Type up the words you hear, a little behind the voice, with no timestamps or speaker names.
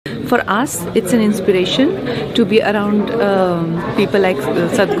for us, it's an inspiration to be around people like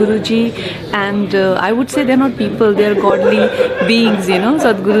Sadhguru ji, and I would say they're not people, they're godly beings,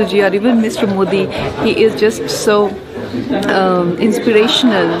 Sadhguru ji or even Mr. Modi. He is just so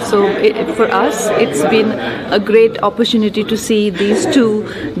inspirational. So for us, it's been a great opportunity to see these two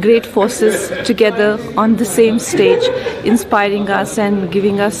great forces together on the same stage, inspiring us and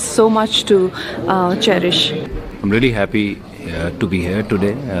giving us so much to cherish. I'm really happy to be here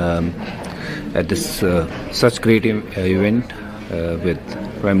today at this such great event with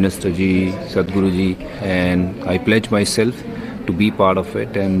Prime Minister ji, Sadhguru ji, and I pledge myself to be part of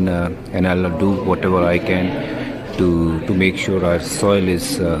it, and I'll do whatever I can to make sure our soil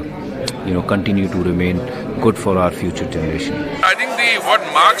is continue to remain good for our future generation. I think what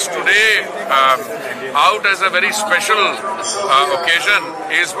marks today out as a very special occasion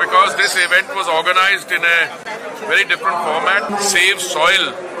is because this event was organized in a very different format. Save Soil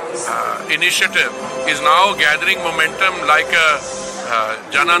initiative is now gathering momentum like a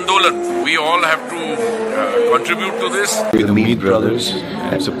Jan Andolan. We all have to contribute to this. With the Meet Brothers,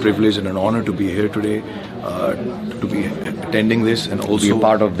 it's a privilege and an honor to be here today, to be attending this and also be a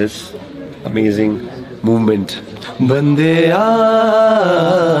part of this amazing movement. Bandeya,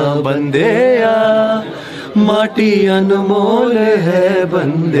 bandeya, mati anmol hai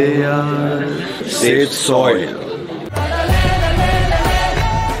bandeya. Save soil.